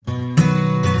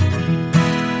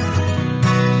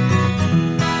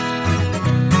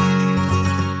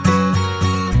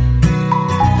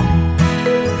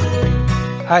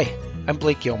Hi, I'm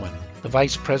Blake Gilman, the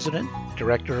Vice President,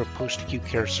 Director of Post-Acute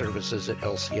Care Services at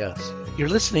LCS. You're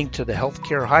listening to the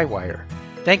Healthcare Highwire.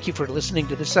 Thank you for listening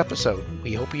to this episode.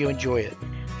 We hope you enjoy it.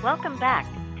 Welcome back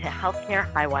to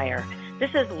Healthcare Highwire.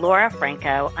 This is Laura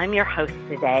Franco. I'm your host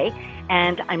today,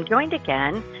 and I'm joined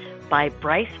again by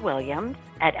Bryce Williams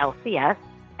at LCS.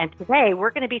 And today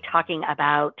we're going to be talking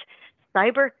about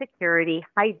cybersecurity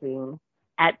hygiene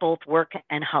at both work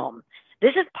and home.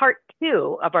 This is part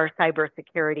 2 of our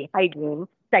cybersecurity hygiene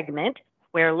segment,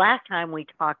 where last time we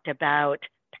talked about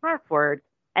passwords,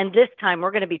 and this time we're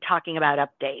going to be talking about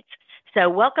updates. So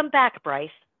welcome back,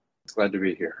 Bryce. Glad to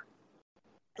be here.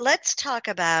 Let's talk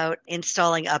about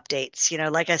installing updates.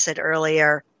 Like I said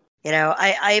earlier,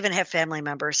 I even have family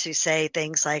members who say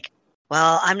things like,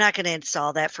 well, I'm not going to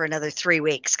install that for another 3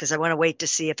 weeks because I want to wait to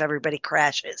see if everybody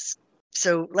crashes.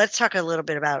 So let's talk a little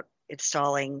bit about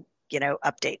installing,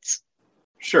 updates.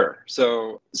 Sure.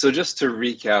 So just to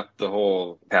recap the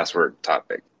whole password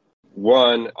topic.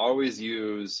 1, always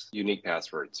use unique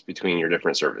passwords between your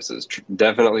different services.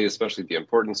 Definitely, especially the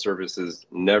important services,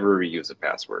 never reuse a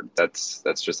password. That's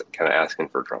just kind of asking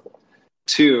for trouble.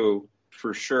 2,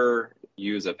 for sure,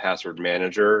 use a password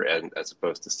manager and as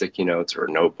opposed to sticky notes or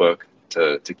a notebook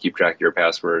to keep track of your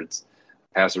passwords.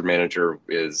 Password manager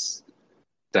is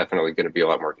definitely going to be a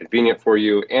lot more convenient for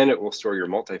you, and it will store your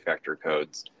multi-factor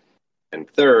codes. And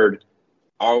 3rd,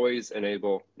 always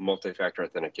enable multi-factor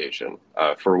authentication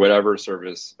for whatever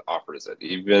service offers it,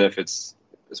 even if it's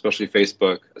especially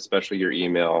Facebook, especially your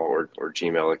email or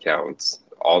Gmail accounts.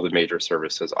 All the major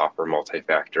services offer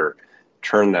multi-factor.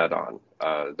 Turn that on.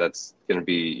 That's going to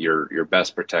be your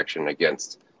best protection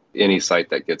against any site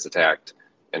that gets attacked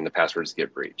and the passwords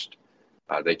get breached.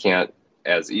 They can't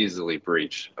as easily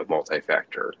breach a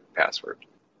multi-factor password.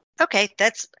 Okay,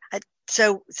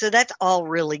 so that's all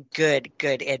really good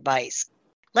advice.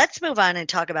 Let's move on and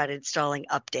talk about installing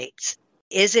updates.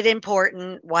 Is it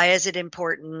important? Why is it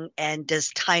important? And does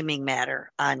timing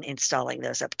matter on installing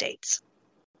those updates?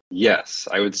 Yes,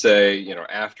 I would say,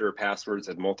 after passwords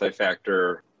and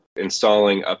multi-factor,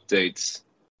 installing updates,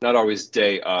 not always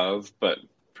day of, but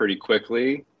pretty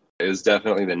quickly, is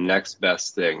definitely the next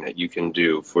best thing that you can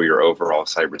do for your overall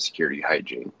cybersecurity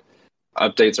hygiene.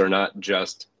 Updates are not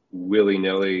just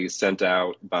willy-nilly sent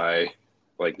out by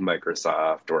like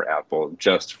Microsoft or Apple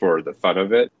just for the fun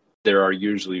of it. There are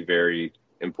usually very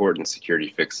important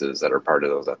security fixes that are part of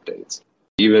those updates.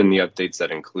 Even the updates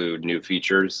that include new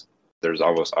features, there's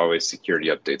almost always security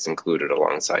updates included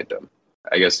alongside them.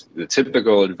 I guess the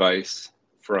typical advice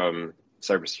from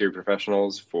cybersecurity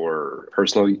professionals for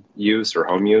personal use or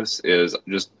home use is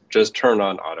just turn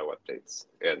on auto updates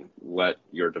and let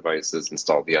your devices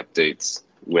install the updates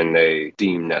when they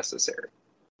deem necessary.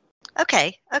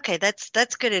 Okay,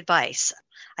 that's good advice.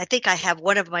 I think I have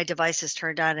one of my devices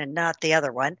turned on and not the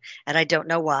other one, and I don't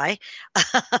know why.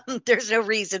 There's no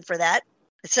reason for that.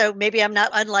 So maybe I'm not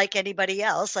unlike anybody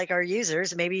else, like our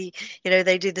users. Maybe,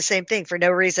 they do the same thing for no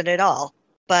reason at all.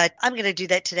 But I'm going to do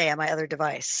that today on my other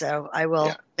device, so I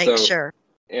will make sure.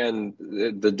 And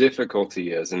the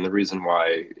difficulty is, and the reason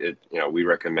why we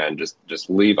recommend just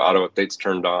leave auto updates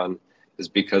turned on, is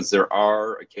because there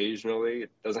are occasionally, it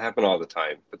doesn't happen all the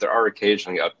time, but there are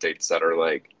occasionally updates that are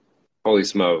like, holy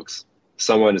smokes,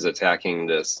 someone is attacking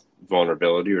this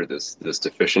vulnerability or this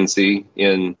deficiency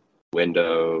in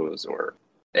Windows or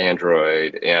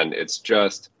Android, and it's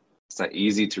not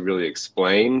easy to really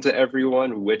explain to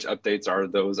everyone which updates are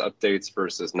those updates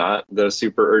versus not the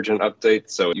super urgent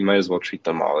updates. So you might as well treat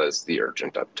them all as the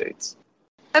urgent updates.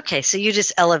 Okay, so you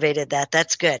just elevated that.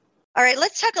 That's good. All right,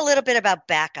 let's talk a little bit about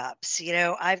backups.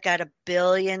 I've got a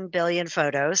billion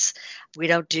photos. We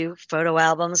don't do photo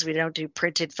albums. We don't do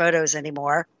printed photos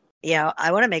anymore.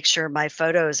 I want to make sure my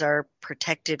photos are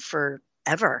protected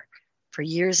forever, for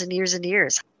years and years and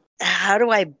years. How do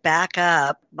I back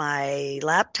up my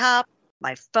laptop,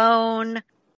 my phone?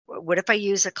 What if I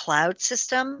use a cloud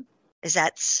system? Is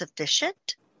that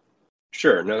sufficient?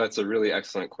 Sure. No, that's a really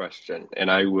excellent question.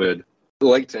 And I would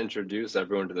like to introduce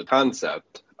everyone to the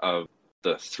concept of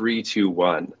the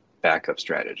 3-2-1 backup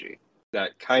strategy.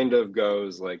 That kind of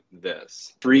goes like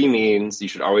this. 3 means you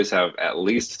should always have at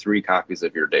least 3 copies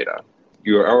of your data,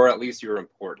 or at least your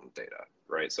important data,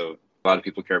 right? So a lot of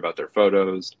people care about their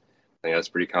photos. I think that's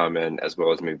pretty common, as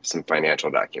well as maybe some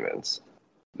financial documents.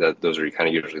 Those are kind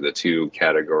of usually the 2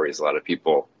 categories a lot of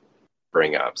people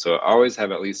bring up. So always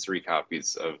have at least 3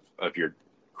 copies of your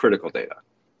critical data.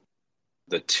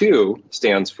 The 2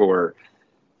 stands for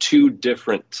 2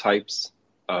 different types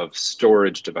of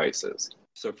storage devices.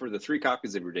 So for the 3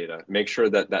 copies of your data, make sure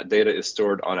that data is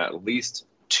stored on at least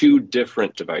 2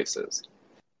 different devices.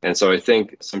 And so I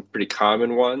think some pretty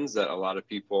common ones that a lot of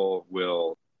people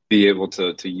will be able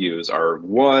to use are,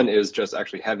 one is just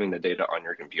actually having the data on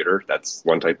your computer. That's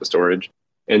one type of storage.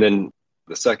 And then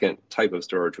the second type of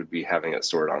storage would be having it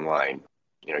stored online,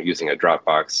 using a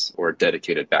Dropbox or a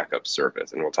dedicated backup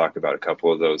service. And we'll talk about a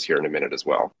couple of those here in a minute as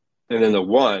well. And then the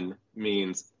one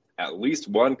means at least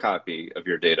one copy of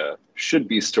your data should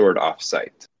be stored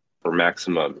off-site for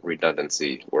maximum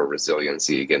redundancy or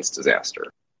resiliency against disaster.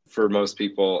 For most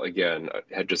people, again,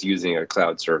 just using a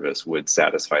cloud service would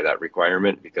satisfy that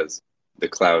requirement because the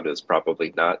cloud is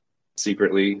probably not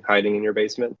secretly hiding in your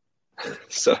basement.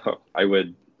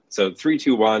 So 3,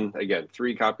 2, 1, again,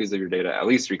 3 copies of your data, at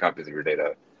least 3 copies of your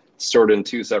data, stored in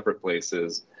 2 separate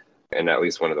places, and at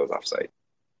least one of those offsite.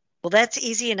 Well, that's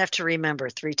easy enough to remember,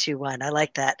 3, 2, 1. I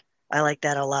like that. I like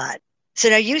that a lot. So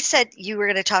now you said you were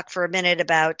going to talk for a minute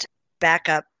about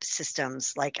backup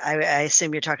systems. Like I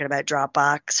assume you're talking about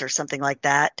Dropbox or something like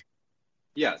that.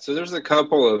 Yeah, so there's a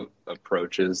couple of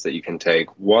approaches that you can take.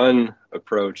 One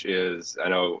approach is, I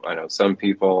know some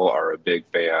people are a big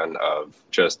fan of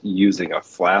just using a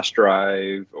flash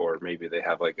drive, or maybe they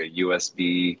have like a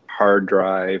USB hard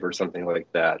drive or something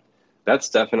like that. That's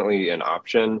definitely an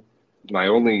option. My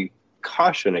only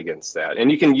caution against that,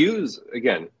 and you can use,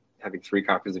 again, having 3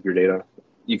 copies of your data,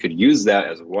 you could use that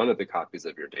as one of the copies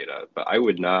of your data, but I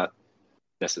would not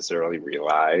necessarily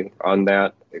rely on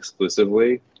that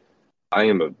exclusively. I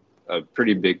am a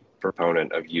pretty big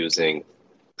proponent of using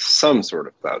some sort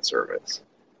of cloud service.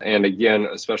 And again,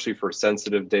 especially for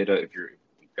sensitive data, if you've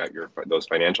got those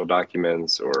financial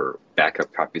documents or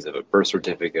backup copies of a birth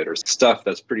certificate or stuff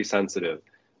that's pretty sensitive,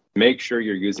 make sure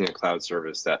you're using a cloud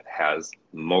service that has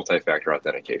multi-factor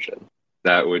authentication.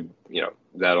 That would,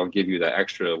 that'll give you that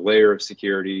extra layer of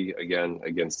security, again,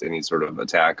 against any sort of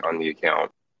attack on the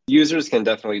account. Users can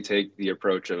definitely take the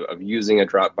approach of using a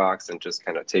Dropbox and just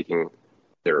kind of taking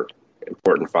their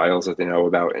important files that they know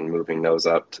about and moving those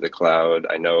up to the cloud.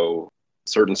 I know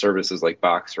certain services like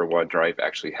Box or OneDrive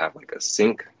actually have like a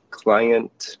sync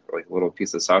client, like a little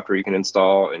piece of software you can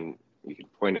install, and you can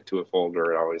point it to a folder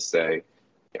and always say,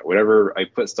 whatever I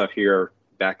put stuff here,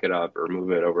 back it up or move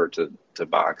it over to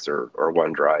Box or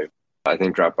OneDrive. I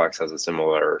think Dropbox has a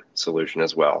similar solution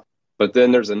as well. But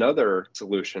then there's another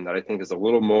solution that I think is a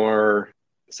little more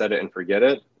set it and forget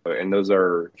it. And those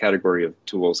are a category of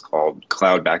tools called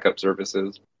cloud backup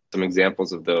services. Some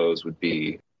examples of those would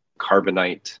be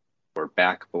Carbonite or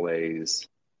Backblaze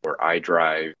or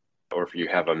iDrive, or if you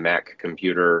have a Mac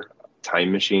computer,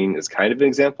 Time Machine is kind of an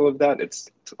example of that.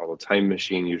 Although Time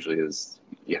Machine usually is,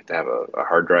 you have to have a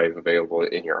hard drive available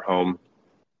in your home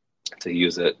to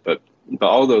use it. But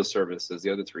all those services,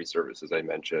 the other 3 services I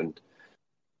mentioned,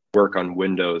 work on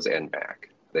Windows and Mac.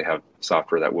 They have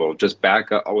software that will just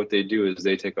back up. What they do is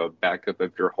they take a backup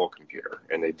of your whole computer,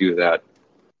 and they do that.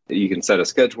 You can set a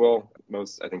schedule.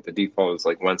 I think the default is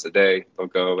like once a day. They'll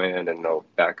go in and they'll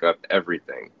back up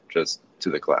everything just to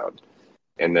the cloud.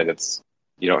 And then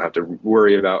you don't have to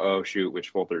worry about, oh shoot, which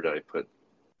folder did I put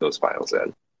those files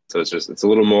in? So it's a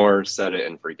little more set it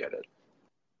and forget it.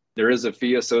 There is a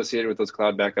fee associated with those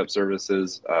cloud backup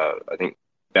services. I think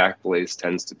Backblaze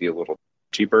tends to be a little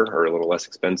cheaper or a little less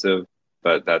expensive,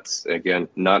 but that's, again,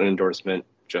 not an endorsement,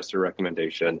 just a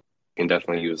recommendation. You can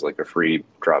definitely use like a free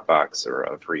Dropbox or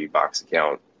a free Box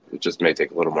account. It just may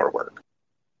take a little more work.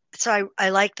 So I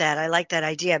like that. I like that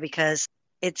idea because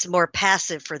it's more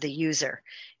passive for the user.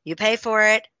 You pay for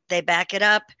it, they back it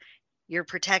up, you're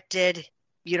protected.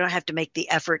 You don't have to make the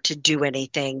effort to do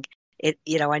anything.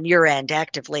 On your end,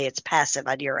 actively, it's passive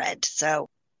on your end. So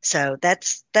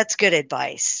that's good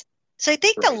advice. So I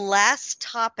think the last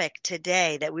topic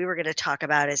today that we were going to talk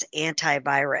about is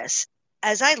antivirus.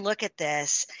 As I look at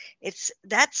this,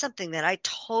 that's something that I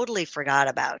totally forgot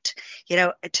about.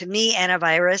 To me,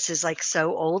 antivirus is like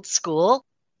so old school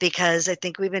because I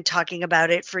think we've been talking about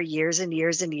it for years and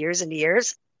years and years and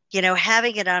years.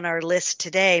 Having it on our list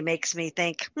today makes me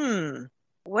think,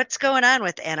 what's going on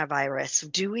with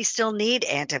antivirus? Do we still need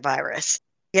antivirus?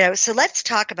 So let's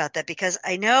talk about that because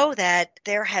I know that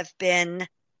there have been,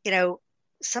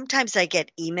 sometimes I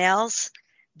get emails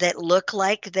that look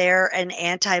like they're an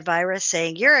antivirus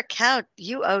saying your account,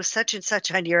 you owe such and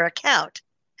such on your account.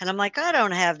 And I'm like, I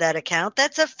don't have that account.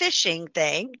 That's a phishing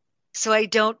thing. So I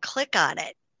don't click on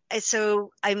it. And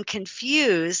so I'm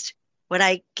confused when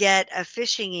I get a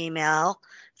phishing email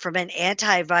from an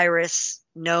antivirus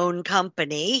known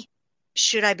company.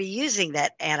 Should I be using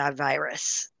that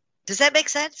antivirus? Does that make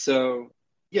sense? So,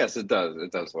 yes, it does.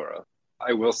 It does, Laura.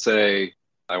 I will say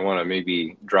I want to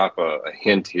maybe drop a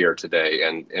hint here today.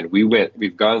 And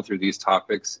we've gone through these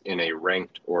topics in a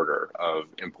ranked order of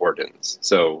importance.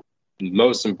 So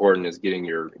Most important is getting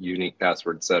your unique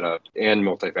password set up and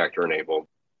multi-factor enabled.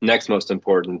 Next most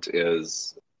important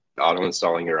is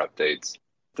auto-installing your updates.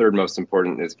 Third most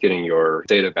important is getting your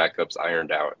data backups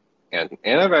ironed out. And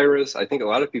antivirus, I think a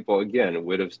lot of people, again,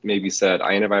 would have maybe said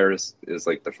antivirus is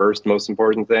like the first most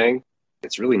important thing.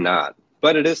 It's really not,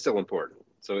 but it is still important.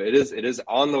 So it is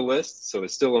on the list, so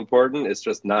it's still important. It's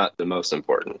just not the most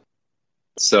important.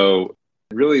 So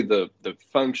really the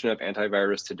function of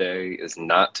antivirus today is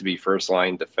not to be first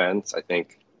line defense. I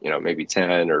think, maybe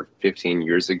 10 or 15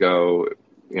 years ago,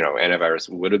 antivirus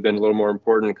would have been a little more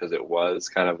important because it was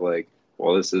kind of like,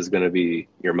 well, this is going to be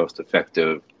your most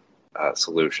effective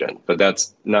solution. But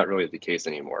that's not really the case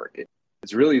anymore.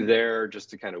 It's really there just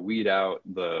to kind of weed out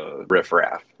the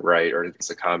riffraff, right? Or it's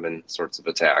the common sorts of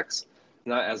attacks.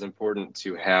 Not as important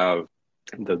to have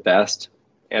the best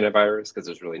antivirus because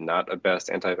there's really not a best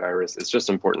antivirus. It's just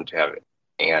important to have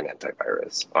an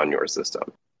antivirus on your system.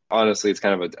 Honestly, it's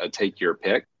kind of a take your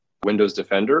pick. Windows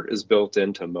Defender is built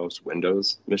into most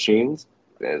Windows machines.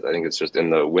 I think it's just in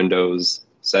the Windows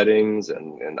settings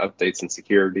and updates and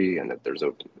security, and that there's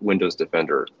a Windows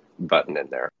Defender button in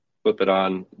there. Flip it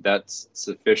on. That's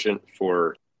sufficient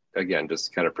for, again,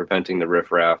 just kind of preventing the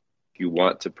riffraff. If you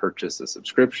want to purchase a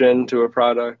subscription to a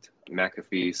product,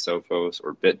 McAfee, Sophos,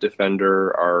 or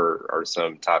Bitdefender are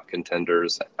some top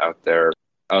contenders out there.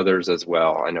 Others as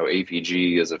well. I know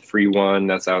AVG is a free one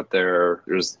that's out there.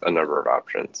 There's a number of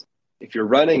options. If you're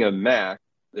running a Mac,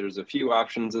 there's a few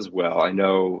options as well. I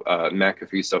know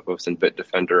McAfee, Sophos, and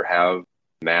Bitdefender have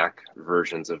Mac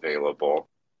versions available.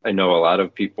 I know a lot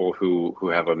of people who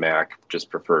have a Mac just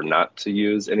prefer not to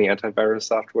use any antivirus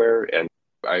software. And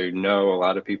I know a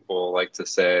lot of people like to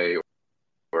say,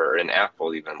 or an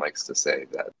Apple even likes to say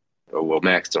that, oh, well,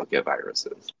 Macs don't get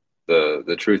viruses.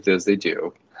 The truth is they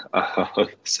do.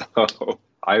 So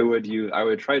I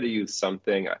would try to use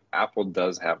something. Apple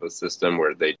does have a system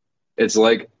where it's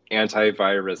like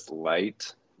antivirus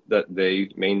light that they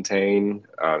maintain.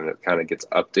 It kind of gets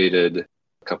updated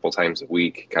a couple times a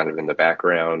week, kind of in the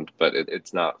background, but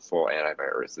it's not full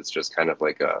antivirus. It's just kind of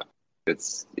like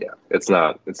it's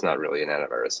not really an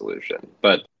antivirus solution.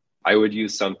 But I would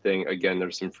use something. Again,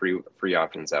 there's some free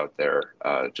options out there.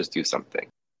 Just use something.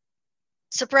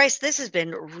 So Bryce, this has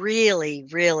been really,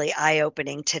 really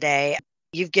eye-opening today.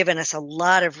 You've given us a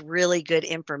lot of really good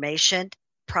information.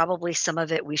 Probably some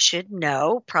of it we should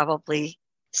know, probably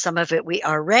some of it we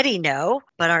already know,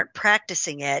 but aren't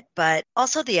practicing it, but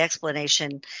also the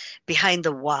explanation behind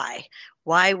the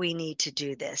why we need to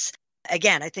do this.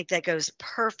 Again, I think that goes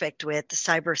perfect with the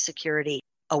Cybersecurity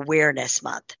Awareness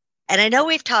Month. And I know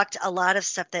we've talked a lot of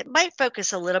stuff that might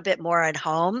focus a little bit more on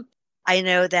home. I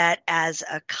know that as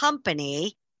a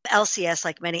company, LCS,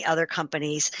 like many other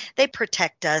companies, they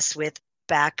protect us with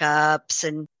backups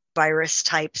and virus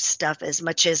type stuff as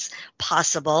much as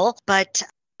possible. But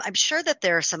I'm sure that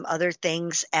there are some other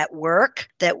things at work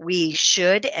that we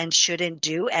should and shouldn't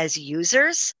do as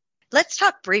users. Let's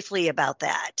talk briefly about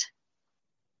that.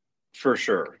 For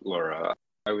sure, Laura.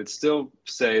 I would still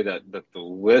say that the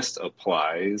list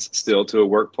applies still to a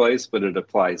workplace, but it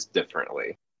applies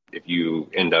differently. If you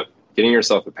end up getting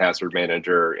yourself a password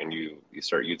manager and you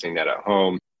start using that at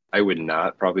home, I would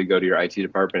not probably go to your IT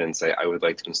department and say, I would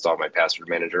like to install my password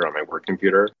manager on my work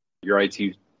computer. Your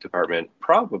IT department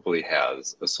probably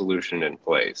has a solution in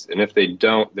place. And if they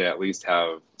don't, they at least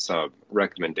have some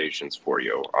recommendations for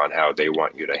you on how they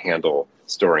want you to handle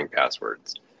storing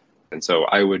passwords. And so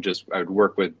I would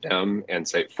work with them and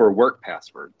say, for work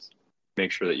passwords,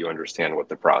 make sure that you understand what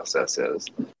the process is.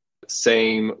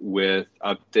 Same with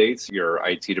updates. Your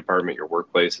IT department, your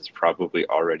workplace is probably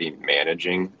already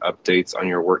managing updates on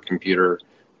your work computer.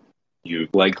 You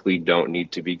likely don't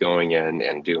need to be going in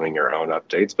and doing your own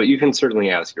updates, but you can certainly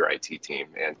ask your IT team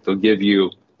and they'll give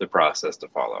you the process to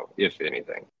follow, if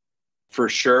anything. For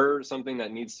sure, something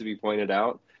that needs to be pointed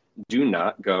out, do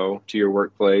not go to your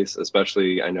workplace,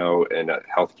 especially I know in a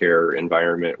healthcare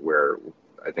environment where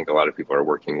I think a lot of people are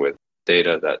working with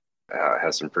data that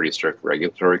has some pretty strict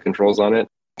regulatory controls on it.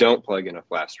 Don't plug in a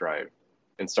flash drive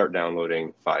and start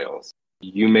downloading files.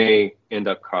 You may end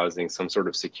up causing some sort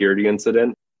of security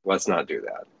incident. Let's not do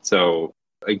that. So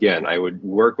again, I would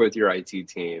work with your IT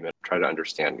team and try to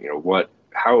understand,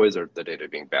 how is the data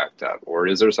being backed up? Or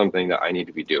is there something that I need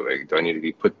to be doing? Do I need to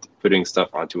be putting stuff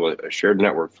onto a shared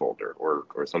network folder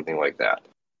or something like that?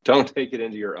 Don't take it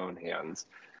into your own hands.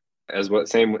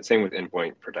 Same with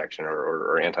endpoint protection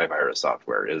or antivirus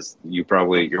software is your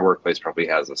workplace probably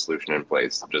has a solution in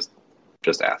place.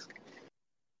 Just ask.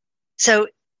 So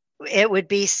it would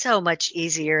be so much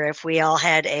easier if we all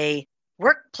had a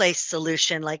workplace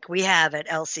solution like we have at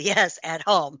LCS at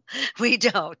home. We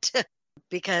don't.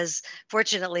 Because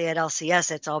fortunately at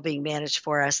LCS, it's all being managed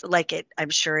for us I'm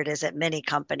sure it is at many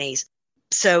companies.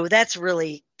 So that's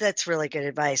really good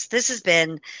advice. This has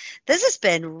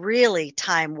been really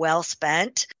time well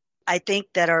spent. I think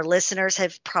that our listeners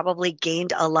have probably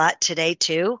gained a lot today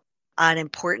too on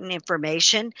important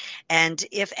information. And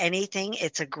if anything,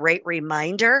 it's a great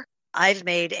reminder. I've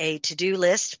made a to-do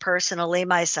list personally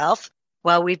myself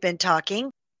while we've been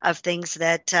talking of things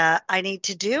that I need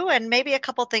to do, and maybe a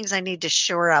couple things I need to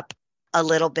shore up a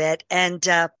little bit. And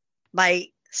my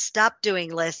stop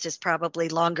doing list is probably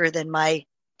longer than my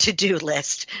to-do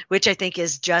list, which I think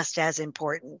is just as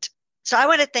important. So I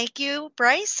want to thank you,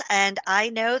 Bryce. And I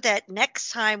know that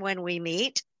next time when we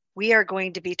meet, we are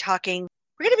going to be talking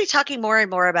more and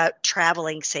more about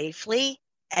traveling safely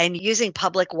and using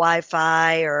public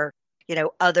Wi-Fi or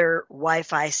other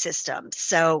Wi-Fi systems.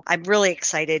 So I'm really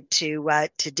excited to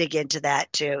dig into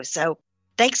that too. So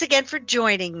thanks again for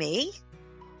joining me.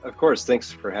 Of course,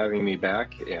 thanks for having me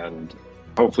back, and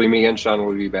hopefully me and Sean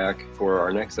will be back for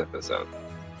our next episode.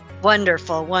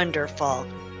 Wonderful, wonderful.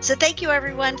 So thank you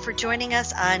everyone for joining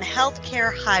us on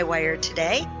Healthcare Highwire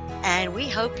today, and we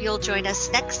hope you'll join us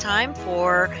next time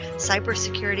for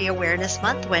Cybersecurity Awareness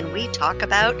Month when we talk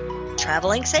about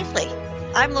traveling safely.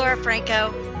 I'm Laura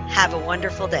Franco. Have a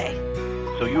wonderful day.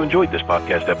 So you enjoyed this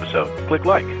podcast episode. Click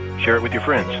like, share it with your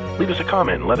friends. Leave us a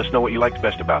comment and let us know what you liked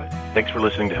best about it. Thanks for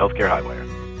listening to Healthcare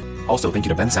Highwire. Also, thank you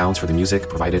to Ben Sounds for the music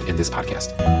provided in this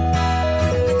podcast.